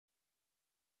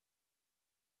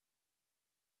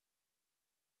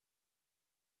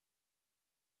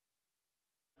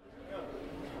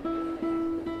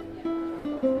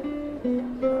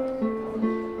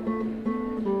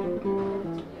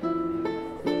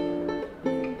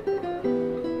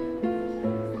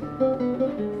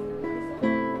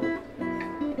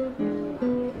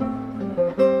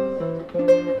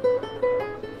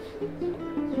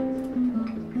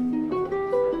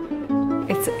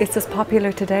it's as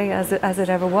popular today as it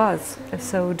ever was.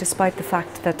 So despite the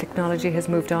fact that technology has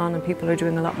moved on and people are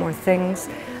doing a lot more things,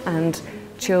 and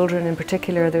children in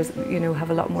particular, have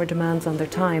a lot more demands on their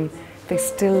time, they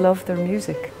still love their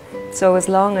music. So as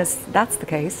long as that's the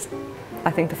case,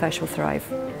 I think the Feis will thrive.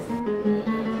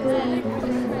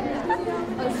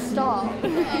 Oh, stop. Oh,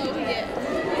 yeah.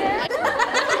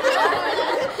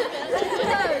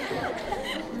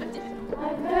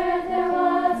 I've heard there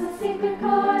was a secret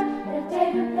chord that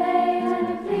David played and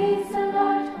it pleased the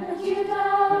Lord, but you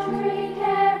don't really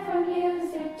care for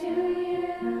music, do you?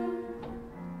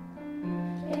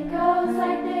 It goes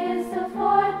like this: the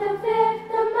fourth, the fifth,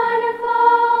 the minor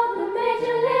fall, the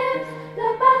major lift, the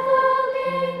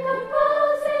baffling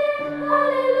composing.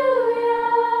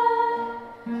 Hallelujah,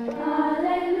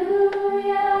 hallelujah,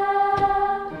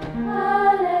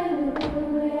 hallelujah,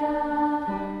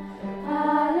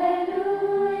 hallelujah,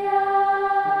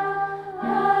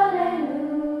 hallelujah.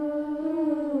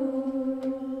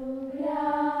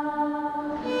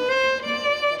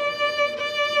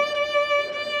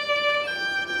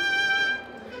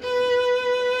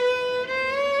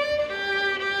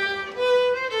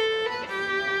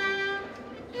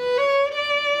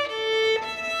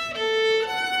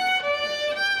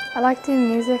 I like doing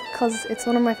music because it's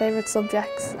one of my favourite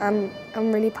subjects and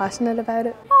I'm really passionate about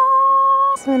it.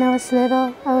 So when I was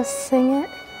little, I was singing.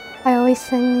 I always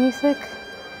sing music,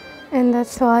 and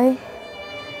that's why,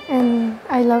 and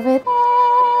I love it.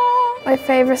 My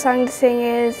favourite song to sing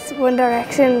is One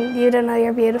Direction, You Don't Know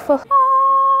You're Beautiful.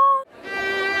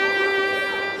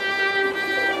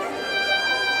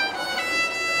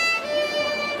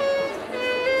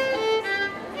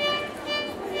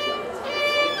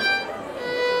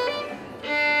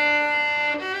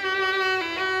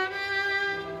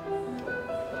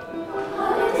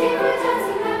 Holiday for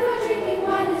dancing and for drinking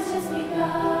wine has just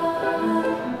begun.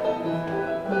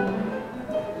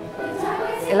 The time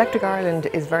waits. Electric Ireland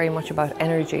is very much about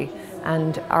energy,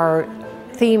 and our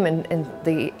theme in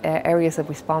the areas that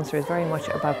we sponsor is very much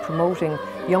about promoting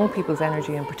young people's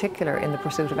energy, in particular in the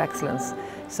pursuit of excellence.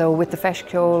 So with the Feis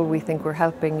Ceoil, we think we're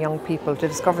helping young people to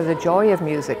discover the joy of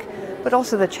music, but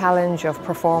also the challenge of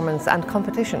performance and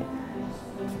competition.